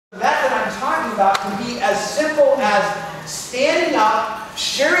about can be as simple as standing up,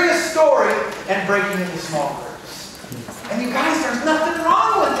 sharing a story, and breaking into small groups. And you guys, there's nothing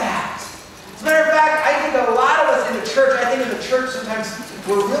wrong with that. As a matter of fact, I think a lot of us in the church, I think in the church sometimes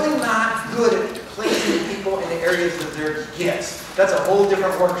we're really not good at placing people in the areas of their gifts. That's a whole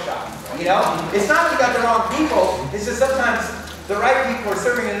different workshop, you know? It's not that you got the wrong people, it's just sometimes the right people are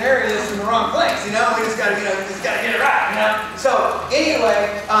serving in an area that's in the wrong place, you know? We just gotta, you just gotta get it right, you know? So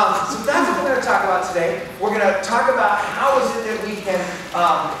anyway, so that's what we're gonna talk about today. We're gonna talk about how is it that we can,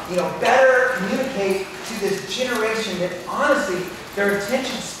 better communicate to this generation that honestly, their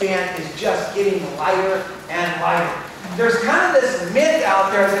attention span is just getting lighter and lighter. There's kind of this myth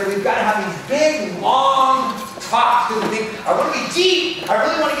out there that we've got to have these big, long talks because we think, I want to be deep, I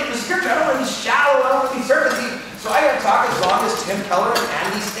really want to get into scripture, I don't want to be shallow, I don't want to be surfacey, so I got to talk as long as Tim Keller and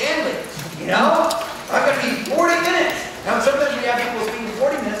Andy Stanley, you know? I'm going to be 40 minutes. Now sometimes we have people speaking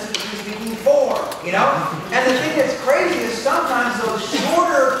 40 minutes and people speaking 4, you know? And the thing that's crazy is sometimes those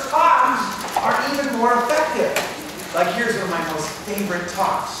shorter talks are even more effective. Like here's one of my most favorite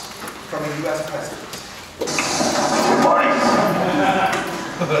talks from a U.S. president. Good morning.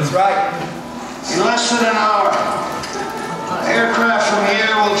 That's right. In less than an hour, aircraft from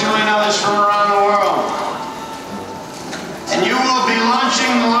here will join others from around the world. And you will be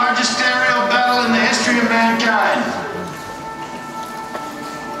launching the largest aerial battle in the history of mankind.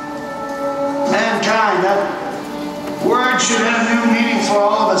 Mankind, that word should have new meaning for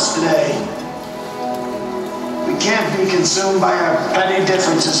all of us today. We can't be consumed by our petty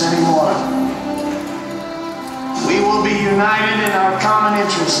differences anymore. We will be united in our common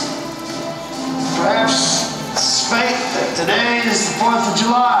interest. Perhaps it's fate that today is the 4th of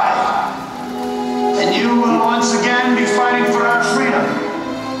July, and you will once again be fighting for our freedom.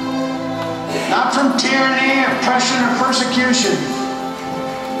 Not from tyranny, oppression, or persecution,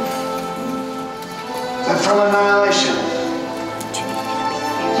 but from annihilation.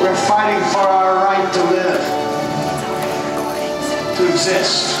 We're fighting for our right to live, to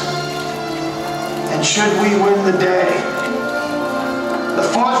exist. And should we win the day, the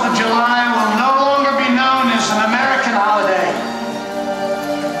 4th of July will no longer be known as an American holiday,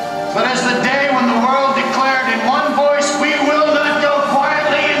 but as the day when the world declared in one voice, we will not go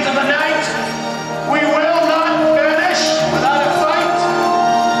quietly into the night. We will not vanish without a fight.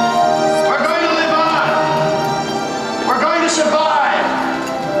 We're going to live on. We're going to survive.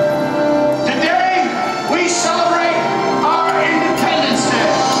 Today, we celebrate our Independence Day.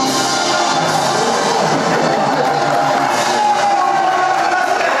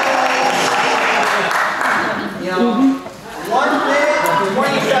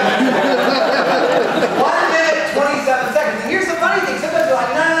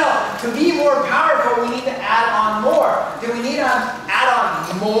 To be more powerful, we need to add on more. Do we need to add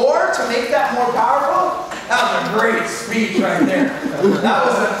on more to make that more powerful? That was a great speech right there. That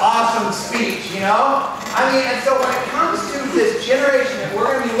was an awesome speech, you know? I mean, and so when it comes to this generation that we're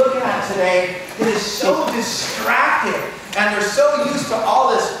going to be looking at today, it is so distracted. And they're so used to all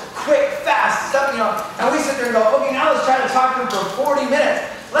this quick, fast stuff, you know? And we sit there and go, okay, now let's try to talk to them for 40 minutes.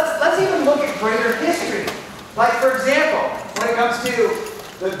 Let's even look at greater history. Like, for example, when it comes to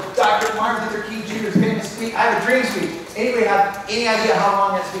the Dr. Martin Luther King Jr.'s famous speech, I have a dream speech. Anybody have any idea how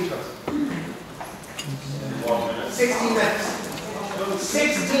long that speech was? 16 minutes.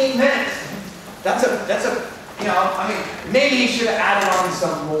 16 minutes. That's a, you know, I mean, maybe he should have added on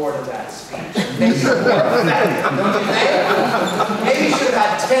some more to that speech. Maybe more of that, don't you think? Maybe he should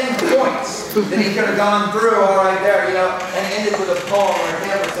have had 10 points that he could have gone through all right there, you know, and ended with a poem or a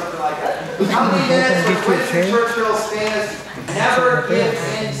hymn or something like that. How many minutes was Winston Churchill's famous never give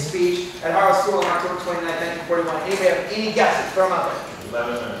in speech at Harrow School on October 29, 1941? Anybody have any guesses? Throw them out there.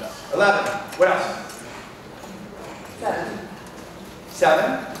 11 minutes. 11. What else? 7.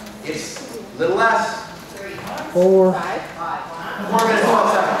 7. It's a little less. 4. 4 minutes,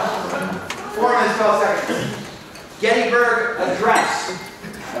 12 seconds. 4 minutes, 12 seconds. Gettysburg Address.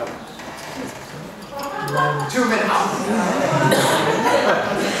 2 minutes.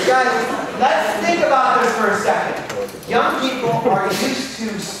 Guys, let's think about this for a second. Young people are used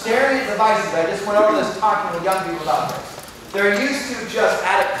to staring at devices. I just went over this talking with young people about this. They're used to just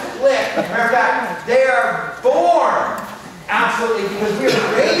at a click. Matter of fact, they are born absolutely because we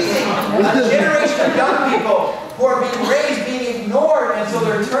are raising a generation of young people who are being raised, being ignored, and so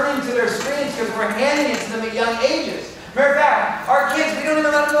they're turning to their screens because we're handing it to them at young ages. Matter of fact, our kids, we don't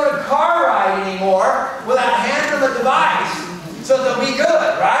even let them go on a car ride anymore without handing them a device so they'll be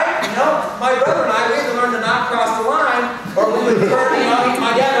good, right? You know, my brother and I, we had to learn to not cross the line or we would turn, you know,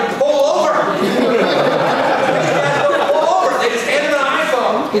 my dad would pull over. They just handed him an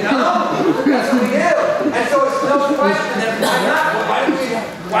iPhone. You know? That's what we do. And so it's no question that why not?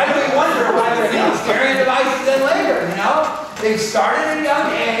 Why do we wonder why they're carrying devices in later, you know? They've started at a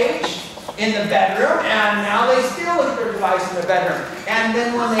young age in the bedroom, and now they still look at their device in the bedroom. And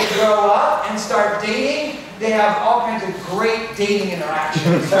then when they grow up and start dating, they have all kinds of great dating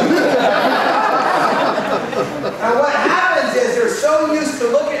interactions. And what happens is they're so used to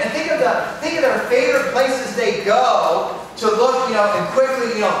looking, and think of their favorite places they go to look, you know, and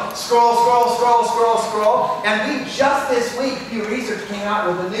quickly, you know, scroll. And we just this week, Pew Research came out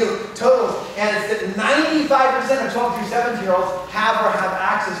with a new totals, and it's that 95% of 12 through 17-year-olds have or have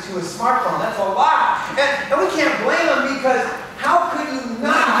access to a smartphone. That's a lot. And we can't blame them, because how could you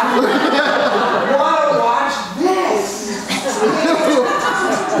not want to watch this?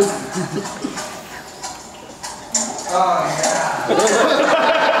 Oh, yeah.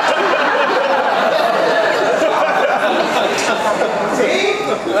 See?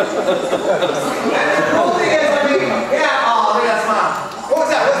 And the cool thing is, I mean, yeah, oh, look at that smile. What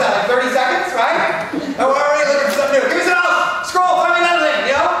was that? Like 30 seconds, right? And we're already looking for something new. Give me something else. Scroll, find me another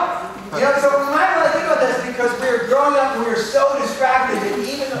thing, you know? You know, so we might really think about this, because we're growing up and we're so distracted that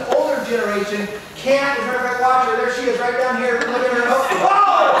even the older generation can't, as a matter of fact, watch her. There she is, right down here. Look at her.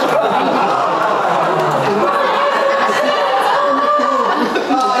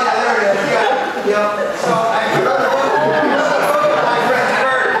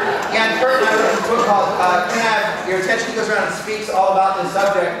 He goes around and speaks all about this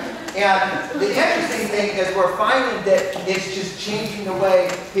subject. And the interesting thing is we're finding that it's just changing the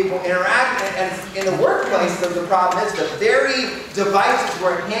way people interact. And in the workplace, the problem is the very devices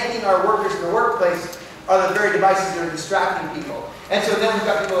we're handing our workers in the workplace are the very devices that are distracting people. And so then we've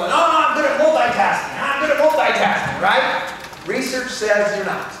got people going, oh, no, I'm good at multitasking, right? Research says you're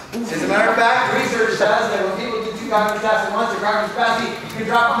not. As a matter of fact, research says that when people do 2 cognitive tasks at once, their cognitive capacity can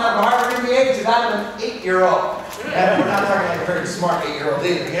drop from that of a Harvard MBA to that of an 8-year-old. And we're not talking like a very smart 8-year-old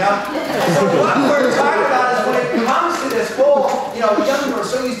either, you know? So what we're talking about is when it comes to this whole, you know, young people are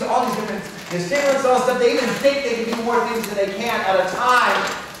so used to all these different stimulants and all stuff, they even think they can do more things than they can at a time.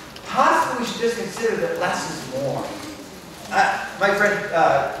 Possibly we should just consider that less is more. My friend,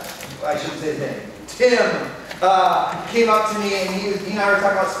 I shouldn't say his name, Tim, came up to me, and he and I were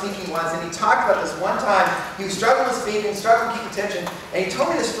talking about speaking once, and he talked about this one time. He was struggling with speaking, struggling to keep attention, and he told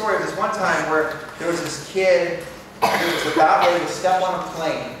me the story of this one time where there was this kid who was about ready to step on a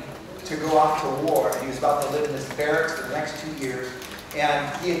plane to go off to war, and he was about to live in this barracks for the next 2 years,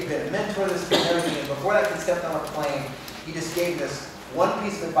 and he had been a mentor to this kid and everything, and before that kid stepped on a plane, he just gave this one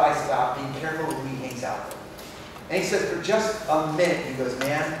piece of advice about being careful with who he hangs out with. And he said, for just a minute, he goes,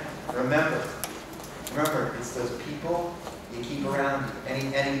 man, remember, it's those people you keep around you.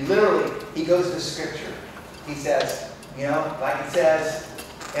 And he literally, he goes to scripture. He says, you know, like it says,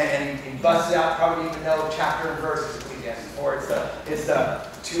 and he busts it out, probably even know chapter and verses, or it's the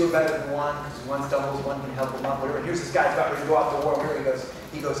 2 are better than 1, because one stumbles, one can help him up, whatever. And here's this guy's about ready to go off to war, where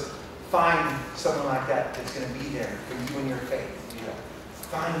he goes, find someone like that that's going to be there for you and your faith. You know,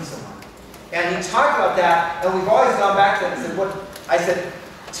 find someone. And he talked about that, and we've always gone back to that and said, what? I said,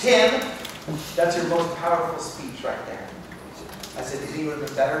 Tim, that's your most powerful speech right there. I said, do you think it would have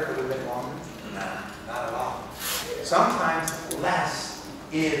been better if it would have been longer? Nah, not at all. Sometimes less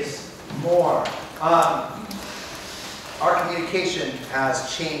is more. Our communication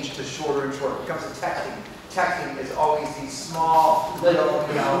has changed to shorter and shorter. When it comes to texting, texting is always these small little,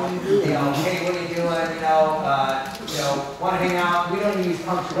 you know, hey, what are you doing? Want to hang out? We don't even use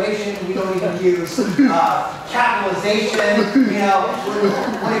punctuation. We don't even use capitalization. You know,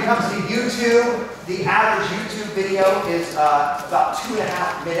 when it comes to YouTube, the average YouTube video is about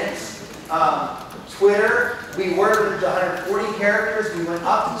 2.5 minutes. Twitter, we were to 140 characters. We went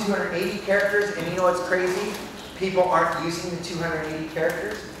up to 280 characters, and you know what's crazy? People aren't using the 280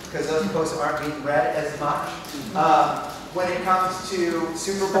 characters because those posts aren't being read as much. When it comes to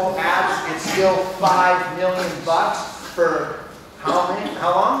Super Bowl ads, it's still $5 million for how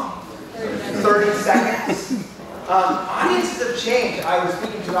long? 30 seconds. Audiences have changed. I was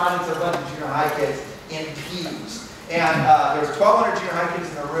speaking to an audience of a bunch of junior high kids in pews, and there was 1,200 junior high kids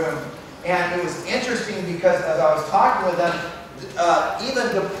in the room, and it was interesting because as I was talking with them,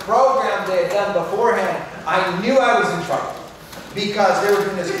 even the program they had done beforehand, I knew I was in trouble. Because they were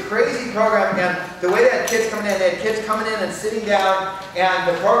doing this crazy program, and the way they had kids coming in, they had kids coming in and sitting down, and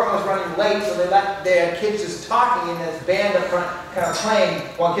the program was running late, so they had kids just talking in this band up front, kind of playing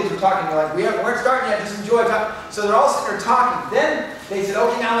while kids were talking. They're like, we weren't starting yet, just enjoy talking. So they're all sitting there talking. Then they said,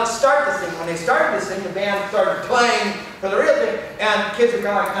 okay, now let's start this thing. When they started this thing, the band started playing for the real thing, and kids were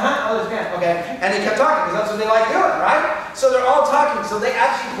kind of like, oh, this band, okay. And they kept talking, because that's what they like doing, right? So they're all talking. So they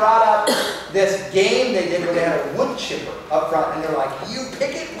actually brought up this game they did where they had a wood chipper up front, and they're like, "You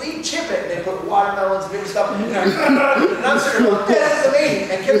pick it, we chip it." And they put watermelons and different stuff. And I'm sitting there, "This is amazing."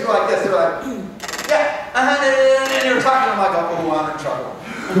 And kids were like this. They were like, "Yeah, and they were talking. I'm like, "Oh, I'm in trouble."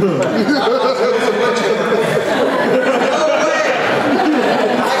 It's a wood chipper. No way.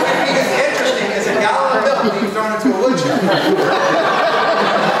 I can be as interesting as a gallon of milk being thrown into a wood chipper.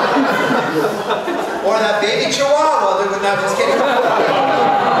 Or that baby chihuahua that was not just kidding. It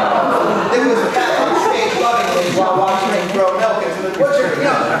was cat on stage lovingly while watching me throw milk into the butcher, you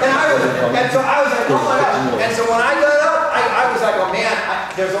know. And so I was like, oh my gosh. And so when I got up, I was like, oh man,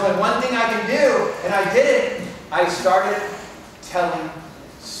 there's only one thing I can do, and I did it. I started telling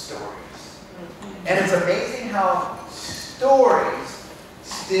stories. And it's amazing how stories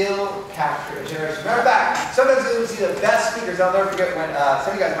still capture a generation. Matter of fact, sometimes we see the best speakers. I'll never forget when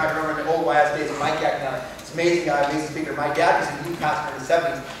some of you guys might remember in the old YS days of Mike Gacknell. This amazing guy, amazing speaker. My dad was a youth pastor in the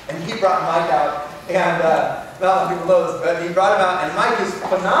 70s, and he brought Mike out. And not a lot of people know this, but he brought him out, and Mike is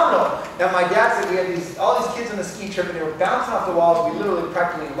phenomenal. Now my dad said we had all these kids on the ski trip, and they were bouncing off the walls. We literally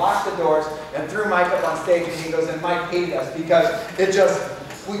practically locked the doors and threw Mike up on stage, and he goes, and Mike hated us because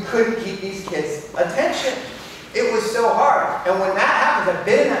we couldn't keep these kids' attention. It was so hard. And when that happens, I've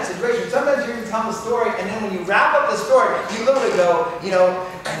been in that situation. Sometimes you're going to tell the story, and then when you wrap up the story, you literally go, you know,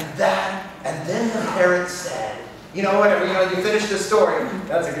 and then the parrot said, you know, whatever, you know, you finish the story.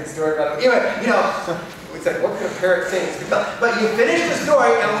 That's a good story, by the way. Anyway, you know, it's like, what could a parrot say? But you finish the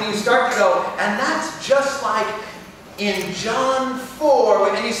story, and when you start to go, and that's just like in John 4,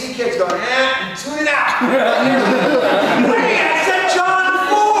 and you see kids going, and tune it out. Wait, I said John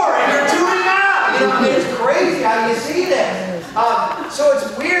 4, and you're tuning out. You know, I mean, it's crazy how you see this. So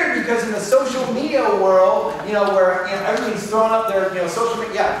it's weird because in the social media world, you know, where everything's throwing up their, social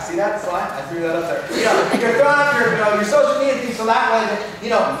media. Yeah, see that slide? I threw that up there. You know, you're throwing up your social media things so that way,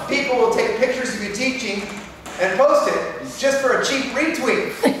 people will take pictures of you teaching and post it just for a cheap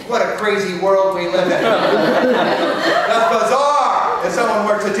retweet. What a crazy world we live in. That's bizarre if someone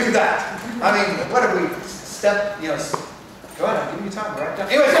were to do that. I mean, what if we go ahead, give me time, right?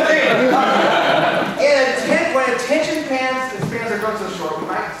 Anyway, when attention spans are growing so short, we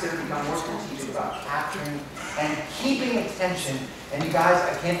might consider becoming more strategic about capturing and keeping attention. And you guys,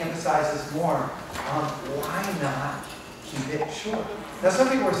 I can't emphasize this more. Why not keep it short? Now, some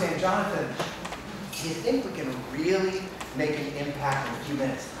people are saying, Jonathan, do you think we can really make an impact in a few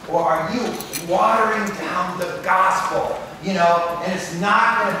minutes? Or are you watering down the gospel, and it's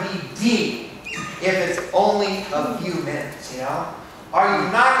not going to be deep if it's only a few minutes, Are you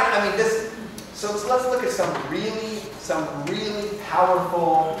not going to, so let's look at some really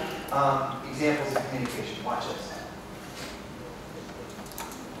powerful examples of communication. Watch this.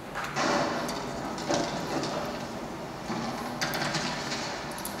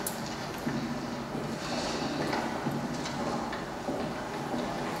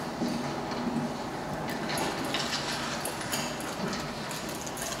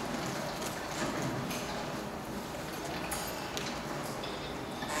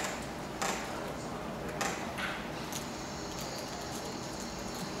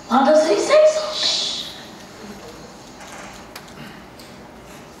 Why does he say so? Shh.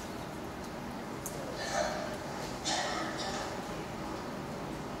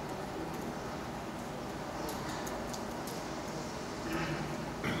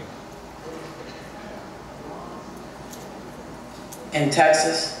 In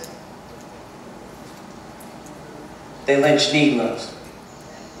Texas, they lynch Negroes.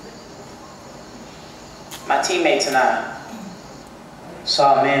 My teammates and I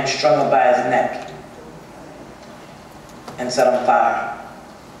saw a man strung by his neck and set on fire.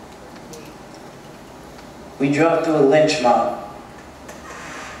 We drove through a lynch mob,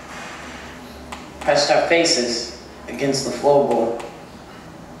 pressed our faces against the floorboard.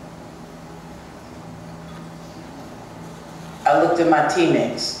 I looked at my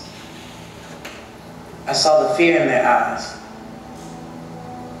teammates. I saw the fear in their eyes.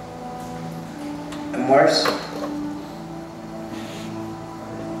 And worse,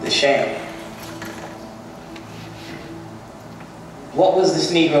 the shame. What was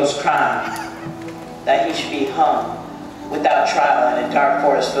this Negro's crime that he should be hung without trial in a dark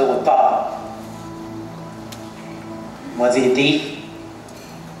forest filled with fog? Was he a thief?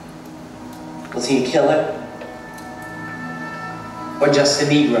 Was he a killer? Or just a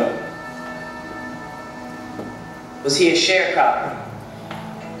Negro? Was he a sharecropper?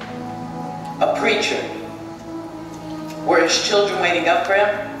 A preacher? Were his children waiting up for him?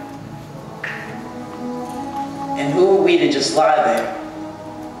 And who are we to just lie there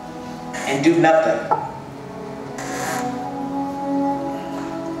and do nothing?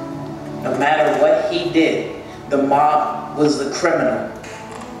 No matter what he did, the mob was the criminal.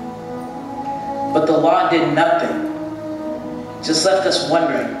 But the law did nothing. Just left us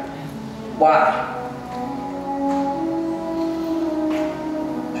wondering, why?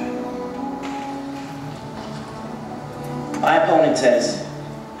 My opponent says,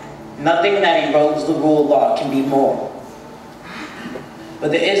 nothing that erodes the rule of law can be moral.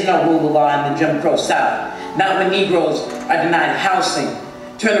 But there is no rule of law in the Jim Crow South. Not when Negroes are denied housing,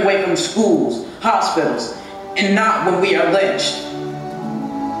 turned away from schools, hospitals, and not when we are lynched.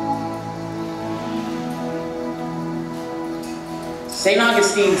 St.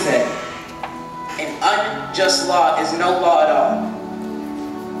 Augustine said, an unjust law is no law at all.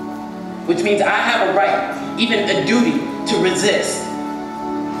 Which means I have a right, even a duty, to resist.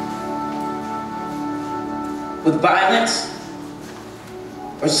 With violence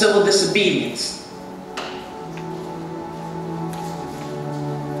or civil disobedience.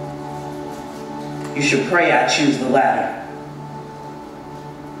 You should pray I choose the latter.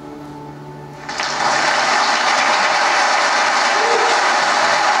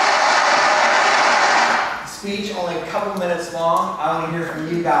 Speech only a couple minutes long. I want to hear from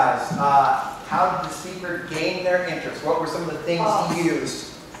you guys. How did the speaker gain their interest? What were some of the things he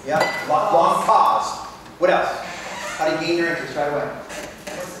used? Yeah, long pause. What else? How do you gain their interest right away?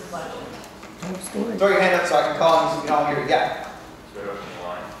 What's the question? Throw your hand up so I can call on you so we can all hear it. Yeah. Good opening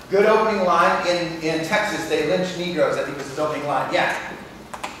line. Good opening line. In Texas, they lynched Negroes. I think was his opening line. Yeah.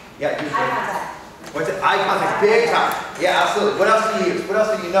 Yeah. Eye contact. What's it? Eye contact. Big time. Yeah, absolutely. What else do you use? What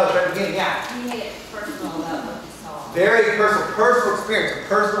else do you know at the beginning? Yeah. He made it personal about what he saw. Very personal experience, a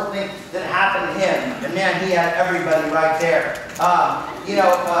personal thing that happened to him. And man, he had everybody right there.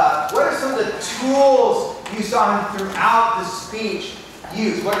 What are some of the tools you saw him throughout the speech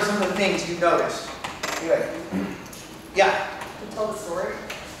use? What are some of the things you noticed? Anyway. Yeah. He told a story.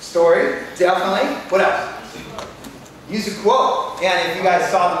 Story, definitely. What else? Use a quote. And if you guys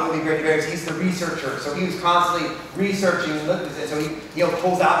saw the movie Great Bears, he's the researcher. So he was constantly researching and looking at it. So he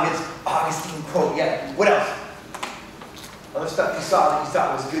pulls out his Augustine quote. Yeah. What else? Other stuff you saw that you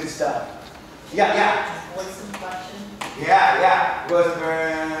thought was good stuff. Yeah. His voice inflection. Yeah. Wasn't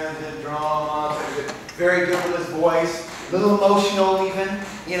very drama. Very good with his voice. A little emotional even.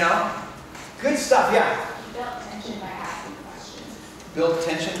 Good stuff. Yeah. Built tension by asking questions. Build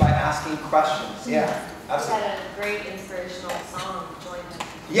tension by asking questions. Yeah. He Absolutely. had a great inspirational song to join him.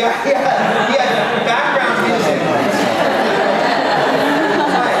 Yeah. Background music. Right.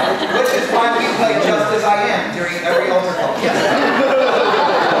 Which is why we play Just As I Am during every altar call. Yes.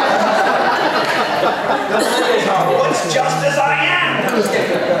 What's Just As I Am?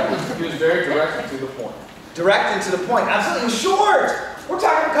 He was very direct and to the point. Direct and to the point. Absolutely short. We're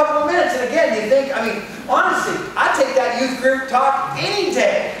talking a couple of minutes. And again, you think, honestly, I take that youth group talk any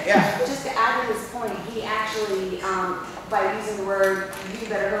day. Yeah. Just to add to his point, he actually, by using the word, you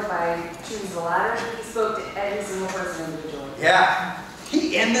better hope I choose the latter, he spoke to every single person individually. Yeah.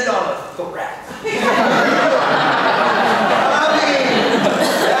 He ended on a threat. That's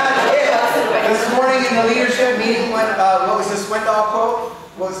it. This morning in the leadership meeting, what was the Swindoll quote?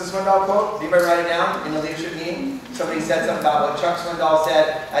 What was the Swindoll quote? Did anybody write it down in the leadership meeting? Somebody said something about what Chuck Swindoll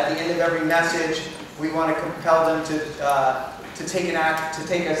said at the end of every message. We want to compel them to take an act, to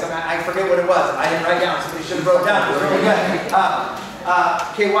take some. I forget what it was. I didn't write down. Somebody should have wrote it down. It was really good.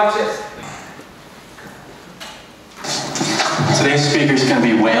 Okay, watch this. Today's speaker is going to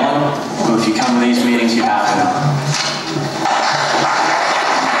be Waylon, who if you come to these meetings, you have to know.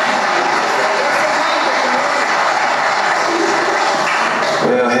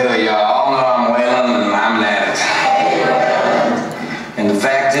 Well, hell, y'all all know I'm Waylon and I'm an addict. And the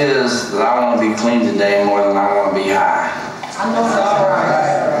fact is that I want to be clean today more than I want to be high.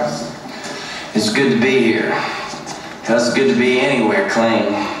 It's good to be here. It's good to be anywhere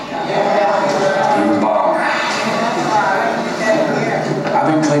clean. Even bomber. I've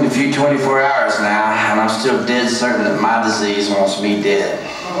been clean a few 24 hours now, and I'm still dead certain that my disease wants me dead.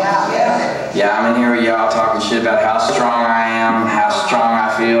 Yeah, I'm in here with y'all talking shit about how strong I am, how strong I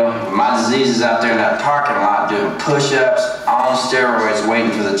feel. My disease is out there in that parking lot doing push-ups on steroids,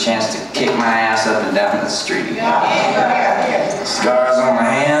 waiting for the chance to kick my ass up and down the street again. Scars on my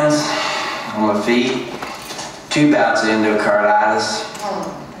hands, on my feet, 2 bouts of endocarditis,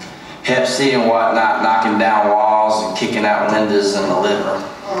 Hep C and whatnot, knocking down walls and kicking out windows in the liver.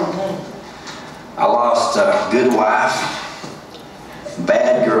 I lost a good wife,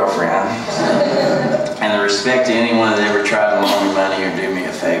 bad girlfriend, and the respect to anyone that ever tried to loan me money or do me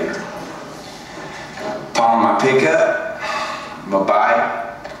a favor. Pawn my pickup, my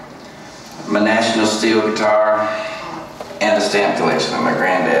bike, my National Steel guitar, and a stamp collection that my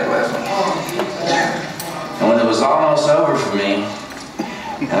granddad left me.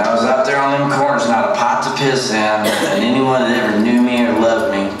 And I was out there on them corners, not a pot to piss in, and anyone that ever knew me or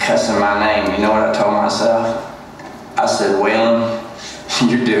loved me cussing my name. You know what I told myself? I said, Waylon,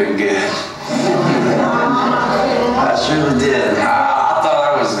 you're doing good. I surely did. I thought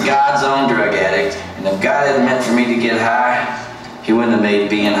I was God's own drug addict, and if God had meant for me to get high, He wouldn't have made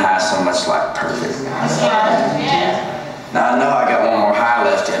being high so much like perfect. Now I know I got one more high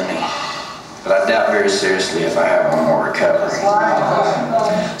left in me, but I doubt very seriously if I have one more recovery.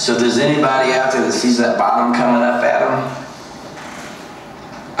 So if there's anybody out there that sees that bottom coming up at them,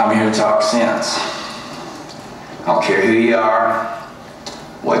 I'm here to talk sense. I don't care who you are,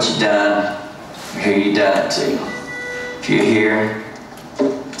 what you done, or who you done it to. If you're here,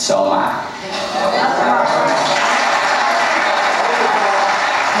 so am I.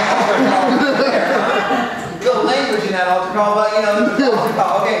 Little language in that altar call, but you know, the altar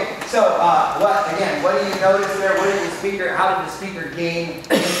call. Okay, so what do you notice there? How did the speaker gain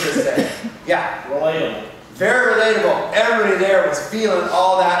interest there? Yeah. Relatable. Very relatable. Everybody there was feeling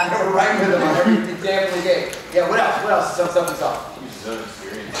all that, and they were right with them on every example he gave. Yeah, what else? What else? Something else. His own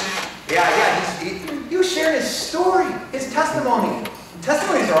experience. He was sharing his story, his testimony.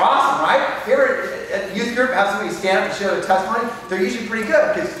 Testimonies are awesome, right? If you ever at the youth group have somebody stand up and share their testimony, they're usually pretty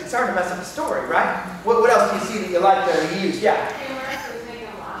good because it's hard to mess up a story, right? What else do you see that you like that he used? Yeah.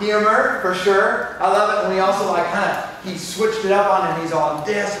 Humor, for sure. I love it when he also he switched it up on him. He's all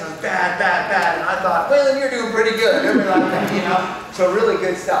this and bad, bad, bad. And I thought, well, then you're doing pretty good. Everybody like that, you know? So really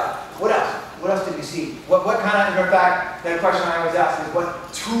good stuff. What else? What else did you see? What kind of, in fact, that question I always ask is,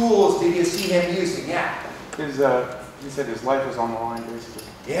 what tools did you see him using? Yeah. He said his life was on the line, basically.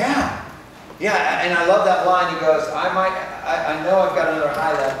 Yeah. Yeah, and I love that line. He goes, I know I've got another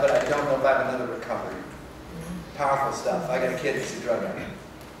high left, but I don't know if I have another recovery. Powerful stuff. I got a kid that's a drug addict.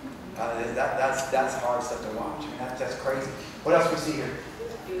 That's hard stuff to watch. I mean, that's crazy. What else we see here?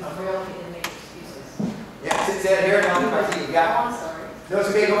 He was real, he didn't make excuses. Yeah, sit here and I'll see you. Yeah. Oh, I'm sorry. No, it's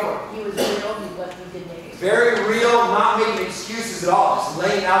okay, go for it. He was real, but he didn't make excuses. Very real, not making excuses at all. Just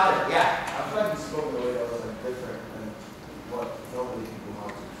laying out there. Yeah. I feel like he spoke in a way that wasn't different than what normally people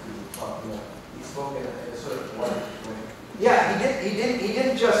want to talk. You know, he spoke in a sort of way. Yeah, he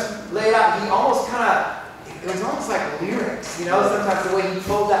didn't just lay it out. He almost it was almost like lyrics, you know, sometimes the way he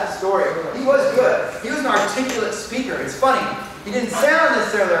told that story. He was good. He was an articulate speaker. It's funny. He didn't sound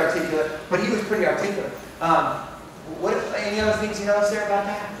necessarily articulate, but he was pretty articulate. Any other things you noticed there about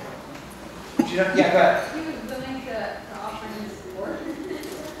that? Yeah, go ahead. He was willing to offer his support.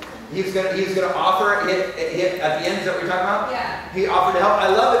 He was gonna offer it at the end. Is that what you're talking about? Yeah. He offered to help. I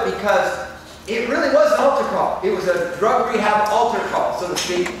love it because it really was an altar call. It was a drug rehab altar call, so to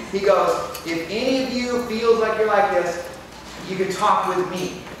speak. He goes, if any of you feels like you're like this, you can talk with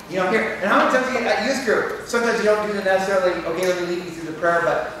me. You know, here. And how many times at youth group, sometimes you don't do the necessarily, okay, let me lead you through the prayer,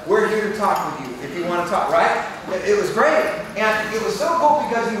 but we're here to talk with you if you want to talk, right? It was great. And it was so cool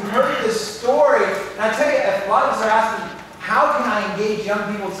because you heard this story. And I tell you, a lot of us are asking, how can I engage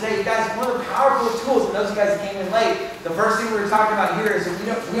young people today? You guys, one of the powerful tools, and those of you guys that came in late, the first thing we were talking about here is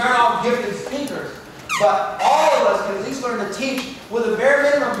that we aren't all gifted speakers, but all of us can at least learn to teach with the bare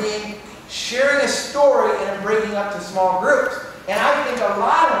minimum being sharing a story and then breaking up to small groups. And I think a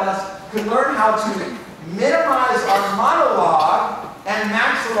lot of us could learn how to minimize our monologue and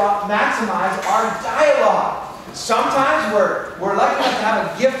maximize our dialogue. Sometimes we're lucky enough to have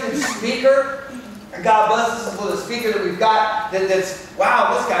a gifted speaker. And God bless us with a speaker that we've got that's,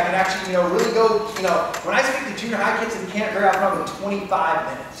 wow, this guy can actually, really go, when I speak to junior high kids in camp, very often I'll go 25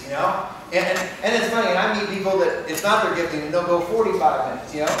 minutes, And it's funny, and I meet people that it's not their gifting, and they'll go 45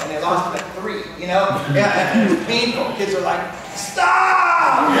 minutes, and they lost them at 3, Yeah, and it's painful. Kids are like,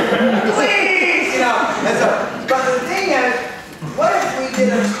 stop! Please! And so, but the thing is, what if we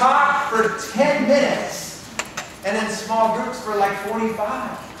did a talk for 10 minutes and then small groups for like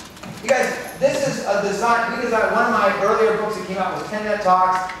 45? You guys, this is a design. We designed one of my earlier books that came out was 10-minute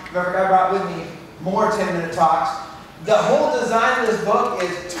talks. Remember, I brought with me more 10-minute talks. The whole design of this book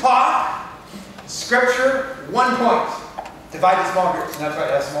is talk, scripture, 1 point. Divided small groups. And that's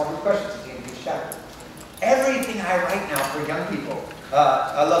right, I have small group questions at the end of each chapter. Everything I write now for young people,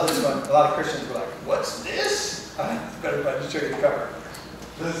 I love this one. A lot of Christians were like, what's this? Better just show you the cover.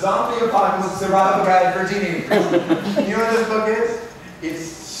 The Zombie Apocalypse Survival Guide for Teenagers. You know what this book is?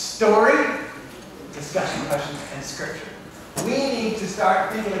 It's story, discussion questions, and scripture. We need to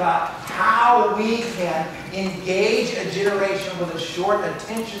start thinking about how we can engage a generation with a short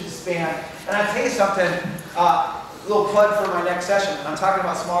attention span. And I tell you something, a little plug for my next session. I'm talking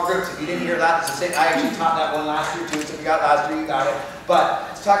about small groups. If you didn't hear that, I actually taught that one last year too. So if you got last year, you got it.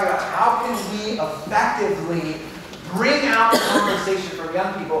 But it's talking about how can we effectively bring out the conversation from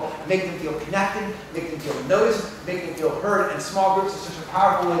young people, make them feel connected, make them feel noticed, make them feel heard, and small groups are such a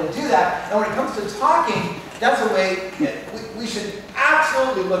powerful way to do that. And when it comes to talking, that's a way that we should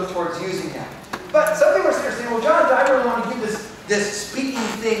absolutely look towards using that. But some people are saying, well, John, I really want to give this speaking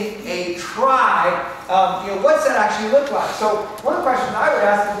thing a try. What's that actually look like? So one of the questions I would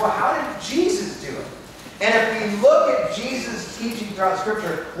ask is, well, how did Jesus do it? And if we look at Jesus' teaching throughout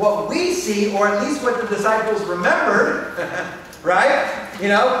Scripture, what we see, or at least what the disciples remembered, right?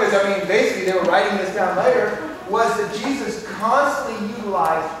 Because basically they were writing this down later, was that Jesus constantly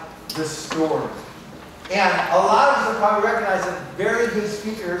utilized the story. And a lot of us will probably recognize that very good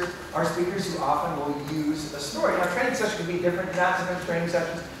speakers are speakers who often will use a story. Now, training sessions can be different than that. Sometimes training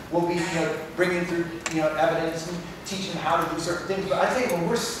sessions will be, bringing through, evidence and teaching how to do certain things. But I think when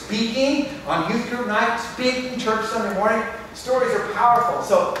we're speaking on youth group night, speaking church Sunday morning, stories are powerful.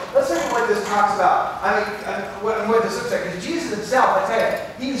 So let's look at what this talks about. What this looks like. Because Jesus himself, I tell you,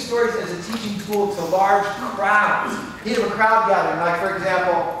 he used stories as a teaching tool to large crowds. He'd have a crowd gathering, like for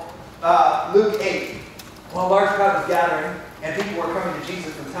example, Luke 8. When a large crowd was gathering, and people were coming to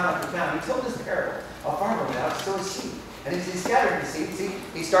Jesus from town after town, he told this parable. A farmer went out to sow his seed. And as he's scattering the seed,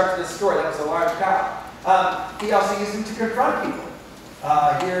 he starts with a story. That was a large crowd. He also used them to confront people.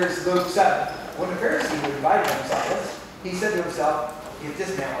 Here's Luke 7. When the Pharisee who invited himself, he said to himself, if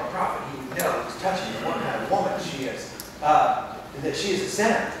this man were a prophet, he would know who's touching him, what kind of woman she is, that she is a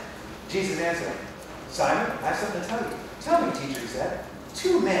sinner. Jesus answered him, Simon, I have something to tell you. Tell me, teacher, he said.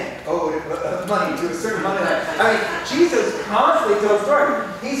 2 men owed money to a certain money. Jesus constantly tells stories.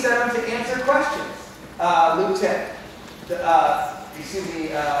 He said them to answer questions. Luke 10.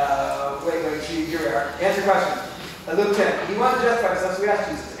 Here we are. Answer questions. Luke 10. He wanted to justify himself, so he asked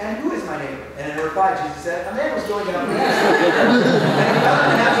Jesus, and who is my neighbor? And in reply, Jesus said, a man was going down the street, and he found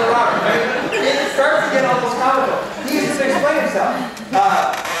a natural robber. It starts to get almost comical. He used to explain himself.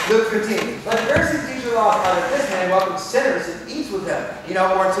 Luke 15. But the Pharisees teach the law that this man welcomes sinners and eats with them.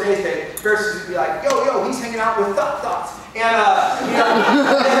 Or in today's day, Pharisees would be like, yo, he's hanging out with thoughts. And,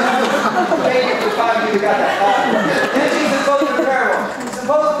 thank you for 5 of you who got that. Then Jesus told them a parable.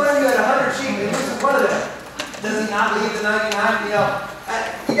 Suppose one of you had 100 sheep and loses one of them. Does he not leave the 99?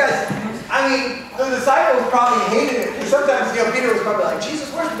 You guys, the disciples probably hated it. Sometimes, Peter was probably like, Jesus,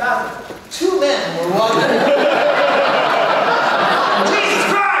 where's the bathroom? 2 men were walking. Jesus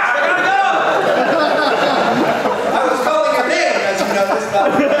Christ, I gotta go! I was calling your name, as you know this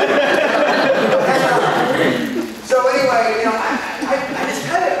stuff. So anyway, I just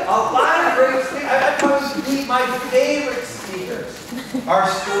had a lot of great speakers. I probably my favorite speakers are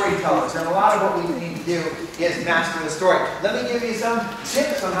storytellers, and a lot of what we need to do is master the story. Let me give you some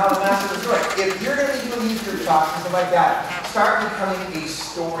tips on how to master the story. If you're going to be doing youth group talks and stuff like that, start becoming a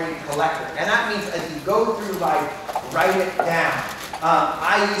story collector. And that means as you go through life, write it down.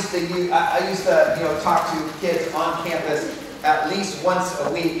 I used to talk to kids on campus at least once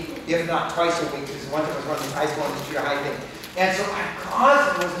a week, if not twice a week, because one time I was running high school and junior high thing. And so I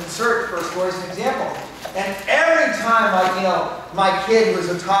constantly was in search for stories and examples. And every time, my kid was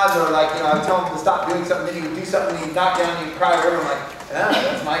a toddler, I would tell him to stop doing something, then he would do something, and he'd knock down, and he'd cry, or whatever. I'm like,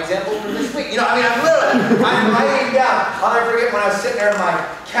 that's my example for this week. I'm writing down. I'll never forget when I was sitting there and my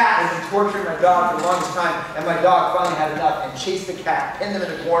cat had been torturing my dog for the longest time, and my dog finally had enough and chased the cat, pinned him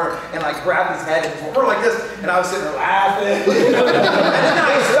in the corner, and grabbed his head and like this, and I was sitting there laughing. And then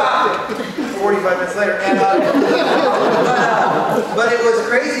I stopped it 45 minutes later. And, but it was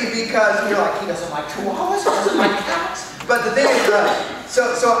crazy because you're like, he doesn't like chihuahuas, he doesn't like cats. But the thing is, I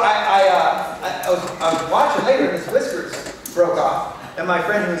was watching later and his whiskers broke off. And my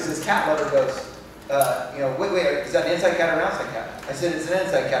friend who's this cat lover goes, wait, is that an inside cat or an outside cat? I said, it's an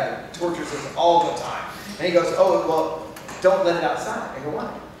inside cat. It tortures us all the time. And he goes, oh, well, don't let it outside. I go,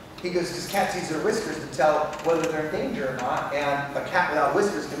 why? He goes, because cats use their whiskers to tell whether they're in danger or not. And a cat without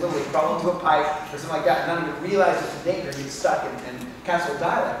whiskers can literally crawl into a pipe or something like that and not even realize it's in danger. He's stuck and cats will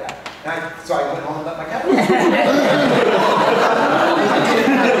die like that. So I went home and let my cat my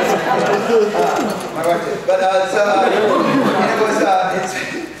wife did. But, and it was,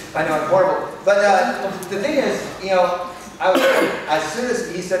 I know I'm horrible. But the thing is, as soon as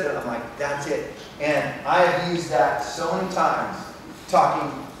he said that, I'm like, that's it. And I have used that so many times,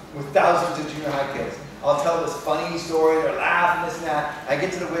 talking with thousands of junior high kids. I'll tell this funny story, they're laughing, this and that. I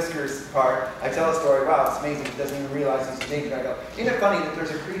get to the whiskers part, I tell a story, wow, it's amazing, he doesn't even realize he's in danger. I go, isn't it funny that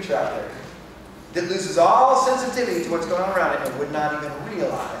there's a creature out there that loses all sensitivity to what's going on around it and would not even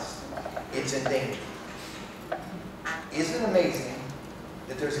realize it's in danger? Isn't it amazing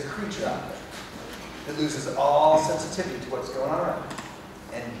that there's a creature out there that loses all sensitivity to what's going on around it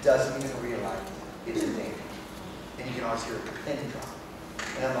and doesn't even realize it's in danger? and you can always hear a pin drop.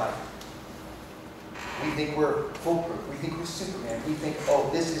 And I'm like, we think we're foolproof. We think we're Superman. We think, oh,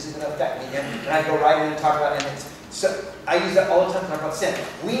 this isn't going to affect me. And I go right in and talk about it. And so I use that all the time to talk about sin.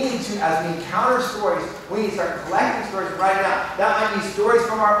 We need to, as we encounter stories, we need to start collecting stories and write it down. That might be stories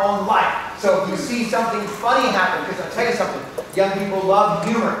from our own life. So if you see something funny happen, because I'll tell you something, young people love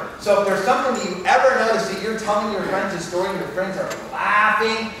humor. So if there's something that you ever notice that you're telling your friends a story and your friends are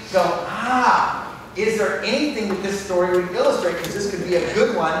laughing, go, is there anything that this story would illustrate? Because this could be a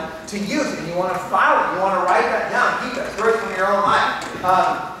good one to use, and you want to file it. You want to write that down. Keep that story from your own life.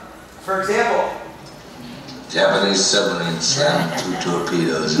 For example, Japanese submarine slammed 2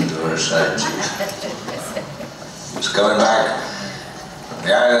 torpedoes into our side, Chief. It's coming back from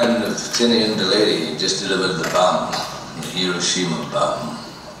the island of Tinian to Lady. He just delivered the bomb, the Hiroshima bomb.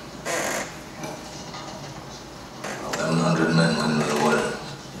 1,100 men went into the water.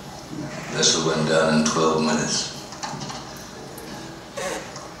 Vessel went down in 12 minutes.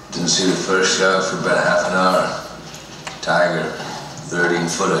 Didn't see the first shark for about half an hour. Tiger,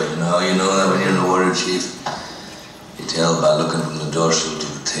 13-footer, you know that when you're in the water, Chief? You tell by looking from the dorsal to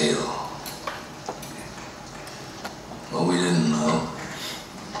the tail. What we didn't know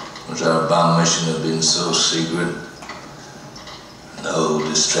was our bomb mission had been so secret, no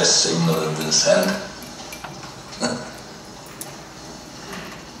distress signal had been sent.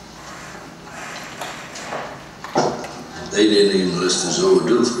 They didn't even list us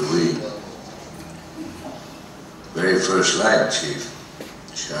overdue for a week. Very first light, Chief.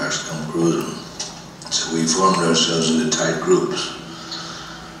 The sharks come cruising. So we formed ourselves into tight groups.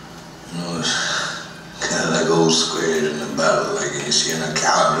 It's kind of like old squares in a battle, like you see in a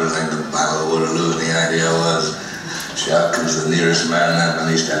calendar, like the Battle of Waterloo. And the idea was, shark comes the nearest man up and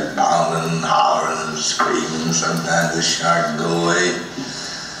he starts pounding and hollering and screaming. Sometimes the shark would go away.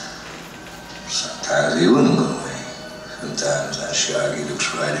 Sometimes he wouldn't go away. Sometimes that shark, he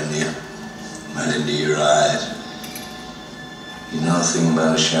looks right into you, right into your eyes. You know the thing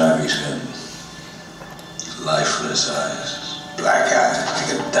about a shark, he said, lifeless eyes, black eyes,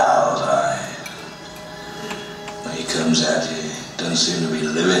 like a doll's eyes. When he comes at you, he doesn't seem to be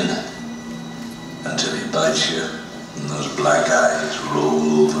living until he bites you, and those black eyes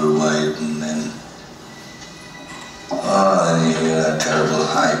roll over white, and then you hear that terrible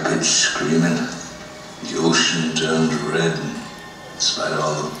high-pitched screaming. The ocean turns red, and in spite of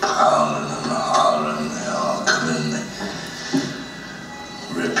all the pounding and the hollering, they all come in and they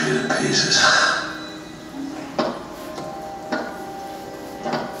rip you to pieces.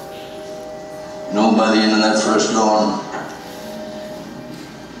 By the end of that first going,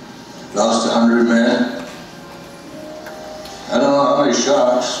 lost 100 men. I don't know how many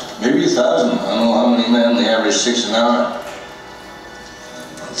sharks, maybe 1,000. I don't know how many men, they average 6 an hour.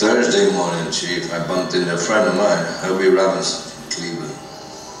 On Thursday morning, Chief, I bumped into a friend of mine, Herbie Robinson from Cleveland.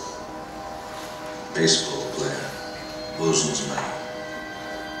 Baseball player, bosun's mate.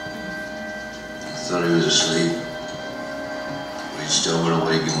 I thought he was asleep. Reached over to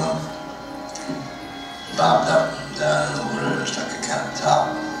wake him up. Bobbed up and down in the water, just like a kind of top.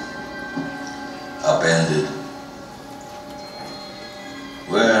 Upended.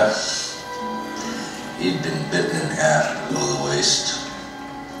 Well, he'd been bitten in half below the waist.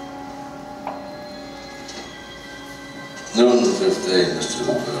 Noon the 5th day, Mr.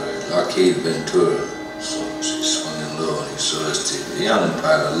 Hooper, Lockheed Ventura, so she swung in low and he saw us too. The young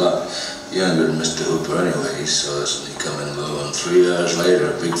pilot, a lot younger than Mr. Hooper anyway, he saw us and he come in low, and 3 hours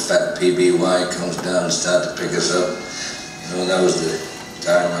later, a big fat PBY comes down and started to pick us up. You know, that was the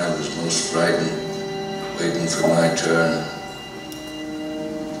time I was most frightened, waiting for my turn.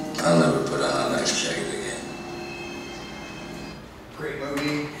 I'll never put on a nice jacket again. Great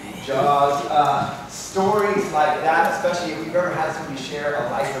movie, Jaws. Stories like that, especially if you've ever had somebody share a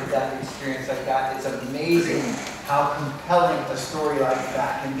life or death experience like that, it's amazing how compelling a story like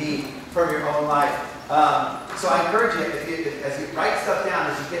that can be from your own life. So I encourage you, as you write stuff down,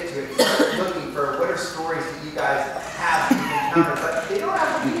 as you get to it, start looking for what are stories that you guys have encountered. But they don't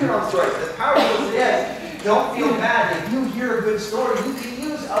have to be your own stories. As powerful as it is, don't feel bad. If you hear a good story, you can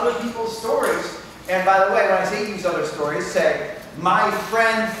use other people's stories. And by the way, when I say use other stories, say, my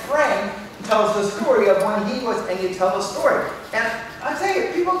friend Frank tells the story of when he was, and you tell the story. And I tell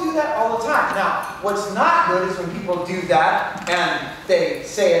you, people do that all the time. Now, what's not good is when people do that and they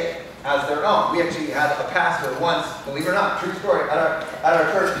say it as their own. We actually had a pastor once, believe it or not, true story, at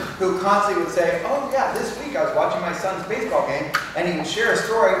our church, who constantly would say, oh yeah, this week I was watching my son's baseball game, and he would share a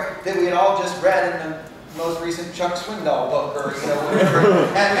story that we had all just read in the most recent Chuck Swindoll book, or whatever.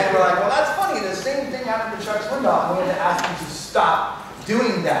 and we're like, well, that's funny, the same thing happened to Chuck Swindoll, and we had to ask him to stop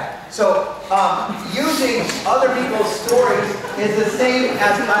doing that. So using other people's stories is the same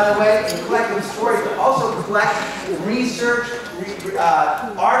as, by the way, in collecting stories, but also collect research,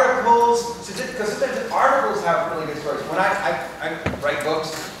 articles, because sometimes articles have really good stories. When I write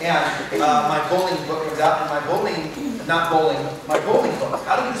books, and my bowling book comes out, and my bowling book,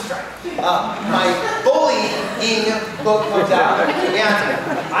 how do you describe it? My bullying book comes out, and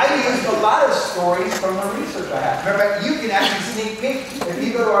I use a lot of stories from the research I have. Matter of fact, you can actually sneak peek. If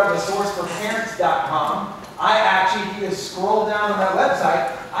you go to our thesourceforparents.com, I actually, if you just scroll down on that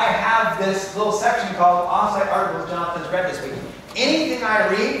website, I have this little section called Offsite Articles Jonathan's read this week. Anything I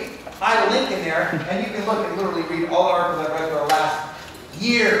read, I link in there, and you can look and literally read all the articles I've read for the last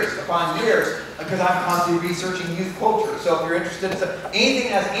years upon years, because I'm constantly researching youth culture. So if you're interested in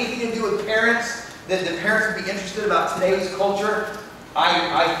anything that has anything to do with parents, that the parents would be interested about today's culture,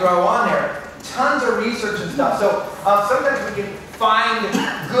 I throw on there. Tons of research and stuff. So sometimes we can find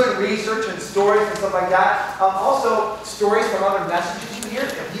good research and stories and stuff like that. Also, stories from other messages you hear.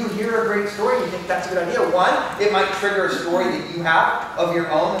 If you hear a great story and you think that's a good idea, one, it might trigger a story that you have of your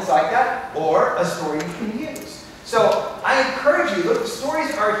own that's like that, or a story you can use. So I encourage you, look,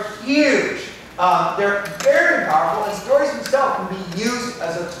 stories are huge. They're very powerful, and stories themselves can be used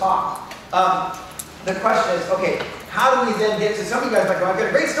as a talk. The question is, okay, how do we then get to, some of you guys might go, I've got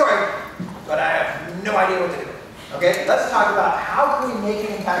a great story, but I have no idea what to do. Okay, let's talk about how can we make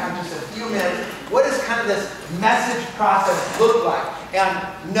an impact in just a few minutes. What does kind of this message process look like?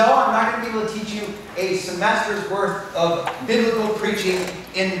 And no, I'm not going to be able to teach you a semester's worth of biblical preaching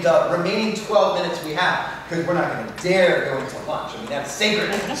in the remaining 12 minutes we have, because we're not going to dare go into lunch. I mean, that's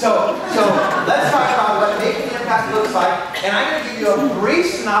sacred. So let's talk about what making an impact looks like. And I'm going to give you a brief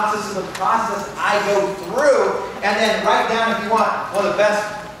synopsis of the process I go through, and then write down, if you want, one of the best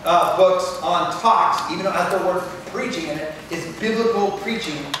books on talks, even though it has the word preaching in it, is Biblical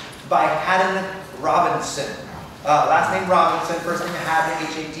Preaching by Haddon Robinson. Last name Robinson, first name Haddon,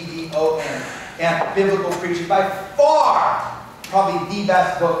 Haddon. And Biblical Preaching, by far, probably the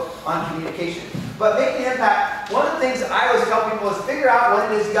best book on communication. But making an impact, one of the things that I always tell people is figure out what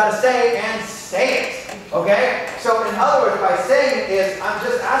it is you got to say and say it. Okay? So in other words, by saying it is, I'm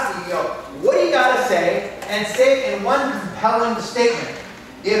just asking you, what do you got to say, and say it in one compelling statement.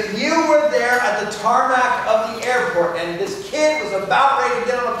 If you were there at the tarmac of the airport and this kid was about ready to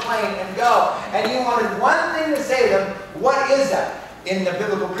get on a plane and go, and you wanted one thing to say to them, what is that? In the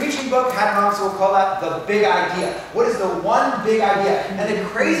Biblical Preaching book, Haddon Robinson will call that the big idea. What is the one big idea? And the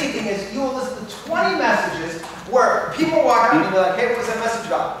crazy thing is, you will listen to 20 messages where people walk out and you're like, hey, what was that message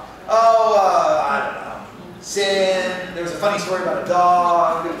about? Oh, I don't know. Sin, there was a funny story about a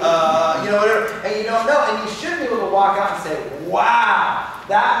dog, you know, whatever, and you don't know, and you should be able to walk out and say, wow,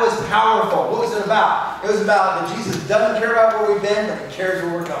 that was powerful. What was it about? It was about that Jesus doesn't care about where we've been, but he cares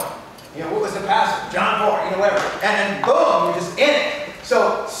where we're going. You know, what was the passage? John 4, you know, whatever. And then boom, you're just in it.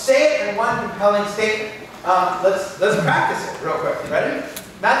 So say it in one compelling statement. Let's practice it real quick. You ready?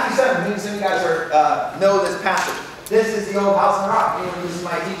 Matthew 7, maybe some of you guys know this passage. This is the old house on the rock. Anyone who uses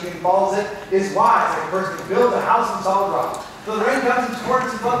my teaching and follows it is wise. Like a person can build a house on solid rock. So the rain comes in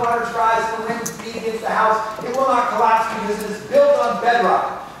torrents and floodwaters rise, and the wind beat against the house. It will not collapse because it is built on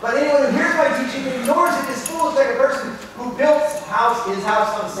bedrock. But anyone who hears my teaching and ignores it is foolish, like a person who builds his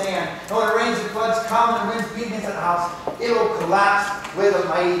house on sand. And when the rains and floods come and the winds beat against that house, it will collapse with a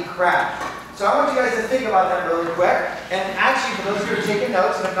mighty crash. So I want you guys to think about that really quick. And actually, for those who are taking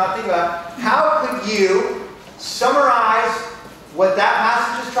notes and have not thinking about, how could you summarize what that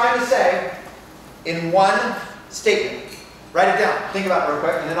passage is trying to say in one statement? Write it down. Think about it real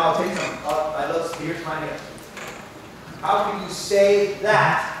quick, and then I'll take some. Here's my answer. How can you say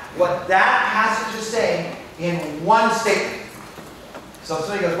that, what that passage is saying, in one statement? So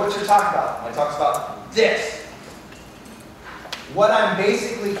somebody goes, what's your talk about? My talk's about this. What I'm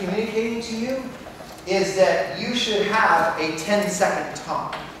basically communicating to you is that you should have a 10-second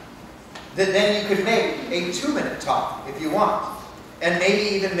talk. That then you could make a 2-minute talk if you want. And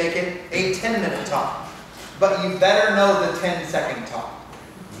maybe even make it a 10-minute talk. But you better know the 10-second talk.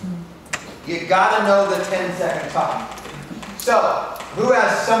 You gotta know the 10-second talk. So, who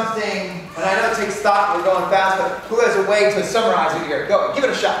has something, and I know it takes thought, we're going fast, but who has a way to summarize it here? Go, give it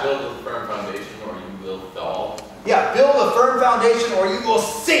a shot. Build a firm foundation or you will fall. Yeah, build a firm foundation or you will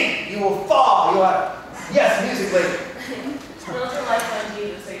sink. You will fall. You are, yes, music lady. Build your life on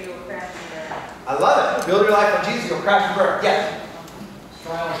Jesus so you will crash and burn. I love it. Build your life on Jesus, you'll crash and burn. Yes.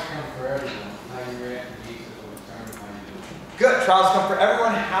 Trials come for everyone. How you react to Jesus will determine how you do it. Good. Trials come for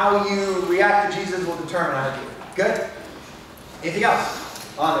everyone. How you react to Jesus will determine how you do it. Good. Anything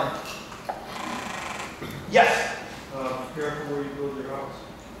else on there? Yes. Careful where you build your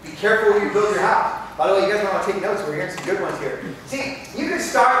Be careful where you build your house. By the way, you guys might want to take notes. We're hearing some good ones here. See, you can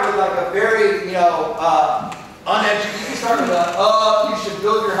start with like a very, uneducated. You can start with you should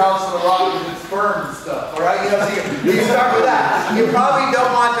build your house on a rock because it's firm and stuff. All right, so you can start with that. You probably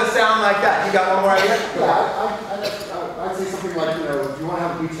don't want to sound like that. You got one more idea? Yeah, I'd say something like, do you want to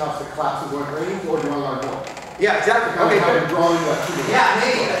have a beach house that collapses when it rains, or do you want to learn more? Yeah, exactly. Okay, good.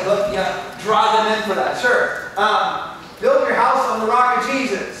 Maybe. Draw them in for that. Sure. Build your house on the rock of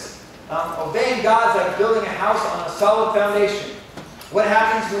Jesus. Obeying God is like building a house on a solid foundation. What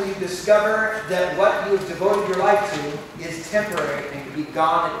happens when you discover that what you have devoted your life to is temporary and can be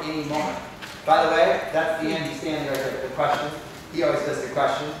gone at any moment? By the way, that's the Andy Stanley right there, the question. He always does the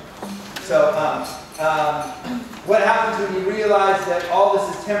question. So, what happens when you realize that all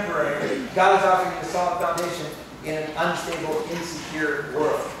this is temporary? God is offering you a solid foundation in an unstable, insecure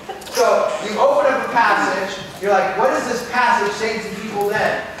world. So, you open up a passage, you're like, what is this passage saying to people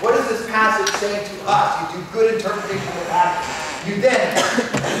then? What is this passage saying to us? You do good interpretation of the passage. You then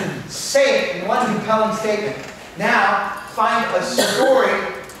say it in one compelling statement. Now, find a story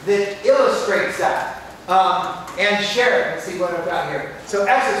that illustrates that and share it. Let's see what I've got here. So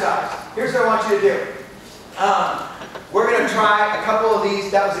exercise. Here's what I want you to do. We're going to try a couple of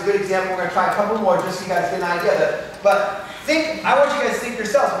these. That was a good example. We're going to try a couple more just so you guys get an idea of it. But I want you guys to think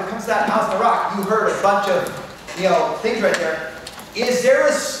yourselves, when it comes to that house on the rock, you heard a bunch of things right there. Is there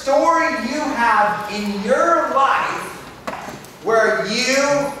a story you have in your life where you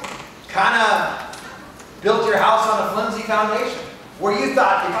kind of built your house on a flimsy foundation? Where you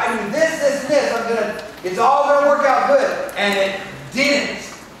thought, if I do this, this, and this, it's all going to work out good. And it didn't.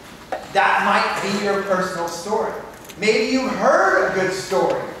 That might be your personal story. Maybe you heard a good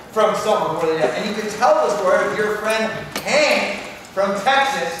story from someone where they did. And you can tell the story of your friend Hank from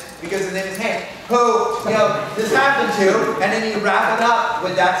Texas, because his name is Hank, who, this happened to, and then you wrap it up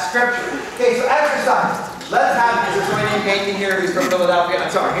with that scripture. Okay, so exercise. Let's have, there's somebody named Hank in here who's from Philadelphia.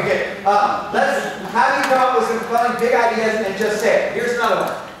 I'm sorry. Okay. Let's have you come up with some compelling big ideas and just say it. Here's another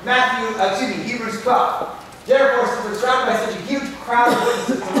one. Hebrews 12. Therefore, since we're surrounded by such a huge crowd of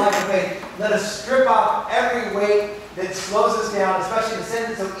witnesses to the life of faith, let us strip off every weight that slows us down, especially the sin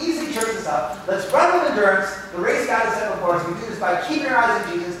that so easily trips us up. Let's run with endurance the race God has set before us. We do this by keeping our eyes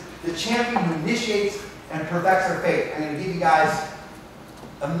on Jesus, the champion who initiates and perfects our faith. I'm going to give you guys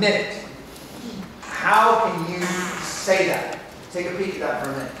a minute. How can you say that? Take a peek at that for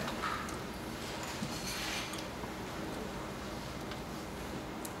a minute.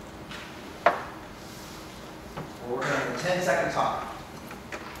 We're going to have a 10-second talk.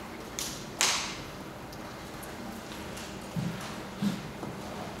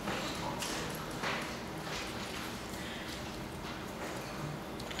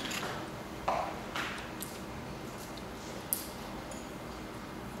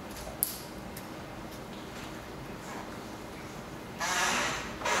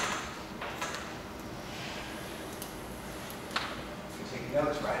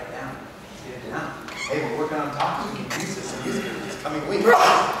 Notes, write it down. Get it down. Hey, we're working on topics. We can use this in this coming week.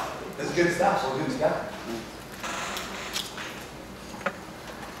 This is good stuff, so we'll do it together.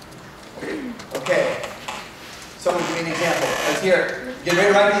 Okay. Someone give me an example. Let's hear it. Get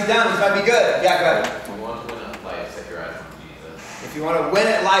ready to write these down. This might be good. Yeah, go ahead. If you want to win at life, set your eyes on Jesus. If you want to win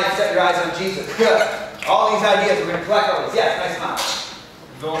at life, set your eyes on Jesus. Good. All these ideas, we're going to collect all these. Yes, nice smile.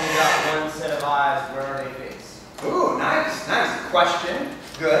 You've only got one set of eyes. Where are they faced? Ooh, nice, nice. Question.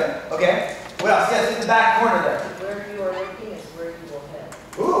 Good. Okay. What else? Yes, in the back corner there. Where you are looking is where you will head.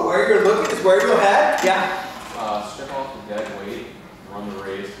 Ooh, where you're looking is where you'll head. Yeah. Strip off the dead weight, run the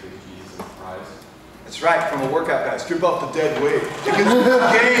race with Jesus and prize. That's right, from a workout guy. Strip off the dead weight. Because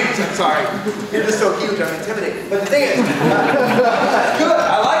games. I'm sorry. You're just so huge, I'm intimidated. But the thing is, good.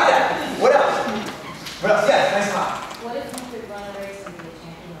 I like that. What else? What else? Yes, nice smile. What if you could run a race and be a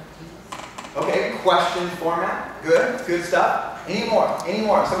champion like Jesus? Okay, question format. Good, good stuff. Any more? Any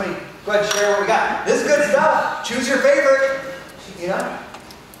more? Somebody go ahead and share what we got. This is good stuff. Choose your favorite.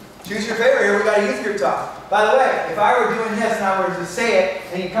 Choose your favorite. Here we got a youth group talk. By the way, if I were doing this and I were to say it,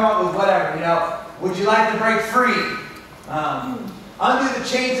 and you come up with whatever, would you like to break free? Undo the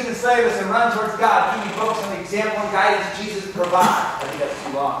chains that enslave us and run towards God. Keep me focused on the example and guidance Jesus provides. I think that's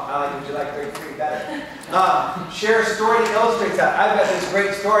too long. I like would you like to break free better. Share a story that illustrates that. I've got this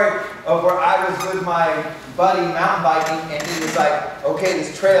great story of where I was with my buddy mountain biking, and he was like, okay,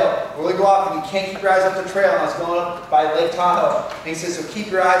 this trail, we're going to go off, and you can't keep your eyes up the trail. And I was going up by Lake Tahoe. And he says, so keep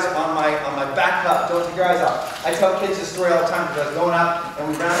your eyes on my back cup. Don't take your eyes off. I tell kids this story all the time because I was going up, and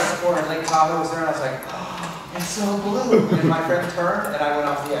we rounded the corner, and Lake Tahoe was there, and I was like, oh, man, and so blue. And my friend turned, and I went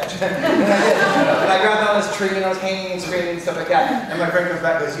off the edge. And I did. And I grabbed on this tree, and I was hanging and screaming and stuff like that. And my friend comes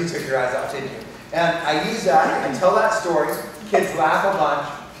back and goes, "You took your eyes off, didn't you?" And I use that, I tell that story, kids laugh a bunch,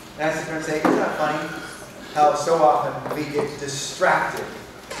 and I sit there and say, "Isn't that funny how so often we get distracted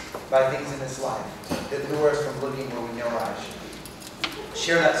by things in this life that lure us from looking where we know our eyes should be?"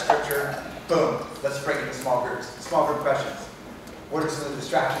 Share that scripture, boom, let's break it into small groups. Small group questions. What are some of the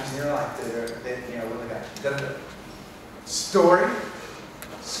distractions in your life that you know, look at? Story,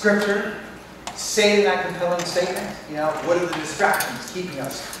 scripture, say that compelling statement. You know, what are the distractions keeping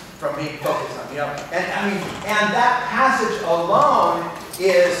us from being focused on? You know, and I mean, and that passage alone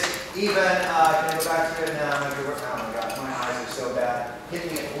is even. Can I go back to it now? Oh my gosh, my eyes are so bad.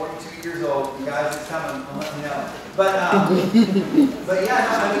 Hit me at 42 years old. You guys, it's coming. I'll let you know. But yeah,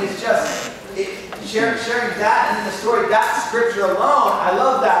 no, I mean, it's just. Sharing that and then the story, that scripture alone, I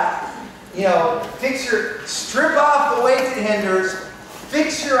love that. You know, strip off the weight that hinders,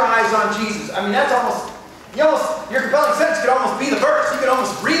 fix your eyes on Jesus. I mean, that's your compelling sentence could almost be the verse. You could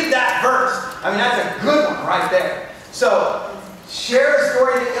almost read that verse. I mean, that's a good one right there. So, share a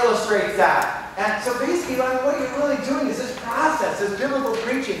story that illustrates that. And so basically, I mean, what you're really doing is this process, this biblical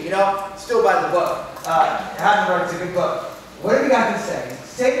preaching, you know, still by the book. Haven't read, it's a good book. Whatever you got to say,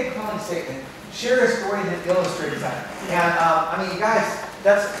 say a compelling statement. Share a story that illustrates that. And I mean, you guys,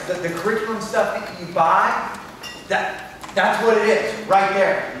 that's the curriculum stuff that you buy. That's what it is, right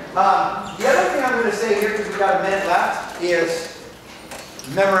there. The other thing I'm going to say here, because we've got a minute left, is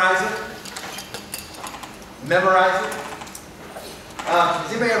memorize it. Memorize it. Has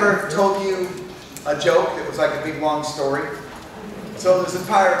anybody ever told you a joke that was like a big long story? So there's a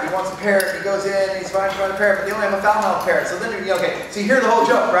pirate, he wants a parrot, he goes in, he's finding a parrot, but they only have a foul-mouthed parrot. So then, okay, so you hear the whole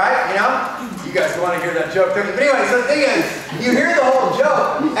joke, right? You know? You guys want to hear that joke, don't you? But anyway, so the thing is, you hear the whole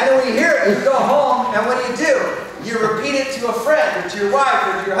joke, and then when you hear it, you go home, and what do? You repeat it to a friend, or to your wife,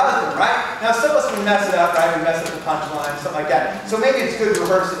 or to your husband, right? Now, some of us, we mess it up, right? We mess up the punchline, something like that. So maybe it's good to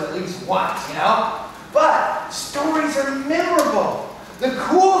rehearse it at least once, you know? But stories are memorable. The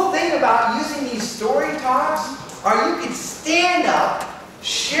cool thing about using these story talks are you can stand up,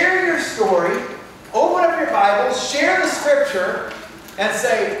 share your story, open up your Bible, share the scripture, and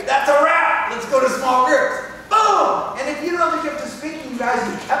say, "That's a wrap. Let's go to small groups." Boom! And if you don't have the gift of speaking, you guys,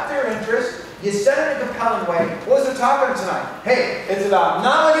 you kept their interest, you said it in a compelling way. What was the topic tonight? Hey, it's about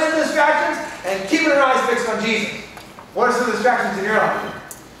not looking at the distractions and keeping our eyes fixed on Jesus. What are some of the distractions in your life?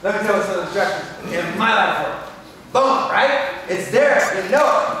 Let me tell you some of the distractions in my life. Boom, right? It's there. You know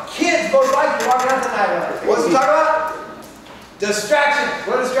it. Kids most likely walking out tonight. What's it talk about? Distractions.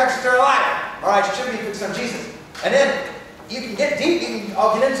 What are distractions in our life? All right, you should be fixed on Jesus. And then you can get deep.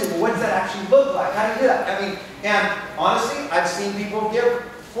 I'll get into, well, what does that actually look like? How do you do that? I mean, and honestly, I've seen people give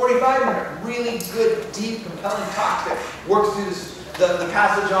 45-minute really good, deep, compelling talks that works through the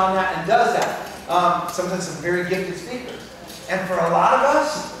passage on that and does that. Sometimes some very gifted speakers. And for a lot of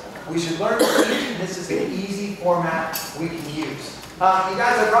us, we should learn to teach, and this is an easy format we can use. You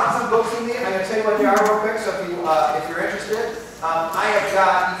guys, I brought some books with me. I'm going to tell you what they are real quick, so if you're interested. I have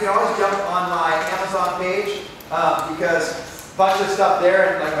got, you can always jump on my Amazon page, because a bunch of stuff there,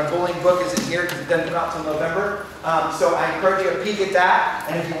 and like my bowling book isn't here because it doesn't come out until November. So I encourage you to peek at that,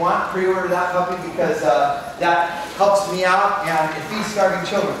 and if you want, pre-order that puppy because that helps me out, and it feeds starving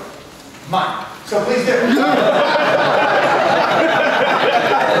children. Mine. So please do.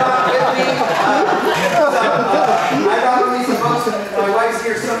 I brought with me some books, and my wife's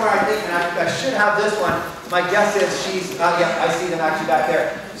here somewhere, I think, and I should have this one. My guess is she's, yeah, I see them actually back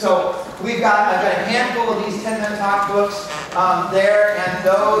there. So I've got a handful of these 10-minute talk books there, and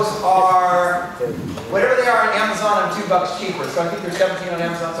those are, whatever they are on Amazon, I'm $2 cheaper. So I think they're 17 on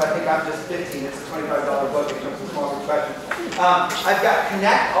Amazon, so I think I'm just 15. It's a $25 book. It comes with small group questions. I've got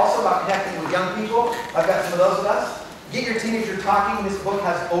Connect, also about connecting with young people. I've got some of those with us. Get Your Teenager Talking. This book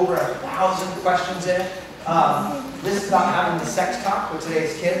has over 1,000 questions in it. This is about having the sex talk with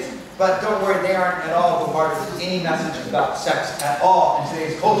today's kids. But don't worry, they aren't at all bombarded with any messages about sex at all in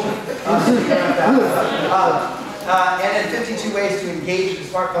today's culture. And then 52 ways to engage in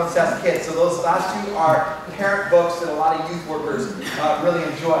smartphone-obsessed kids. So those last two are parent books that a lot of youth workers really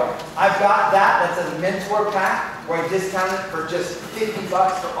enjoy. I've got that. That's a mentor pack where I discount it for just $50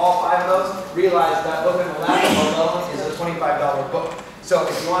 for all 5 of those. Realize that book on the left alone is a $25 book. So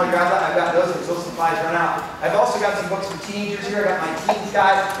if you want to grab that, I've got those until supplies run out. I've also got some books for teenagers here. I got my Teens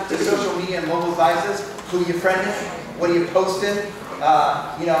Guide to Social Media and Mobile Devices. Who you friending? What are you posting?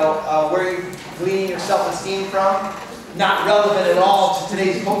 Where are you gleaning your self-esteem from? Not relevant at all to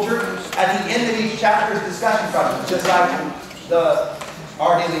today's culture. At the end of each chapter is discussion questions, just like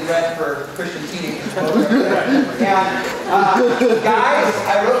Our Daily Bread for Christian teenagers. And guys,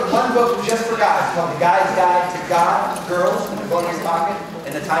 I wrote one book just for guys called The Guy's Guide to God, Girls, and the Go in Your Pocket,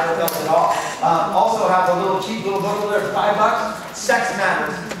 and the title tells it all. Also have a little cheap little book over there for $5, Sex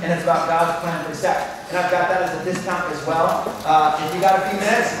Matters, and it's about God's plan for sex. And I've got that as a discount as well. If you got a few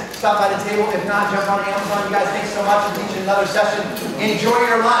minutes, stop by the table. If not, jump on Amazon. You guys, thanks so much for teaching another session. Enjoy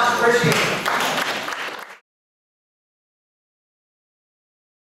your lunch. Appreciate it.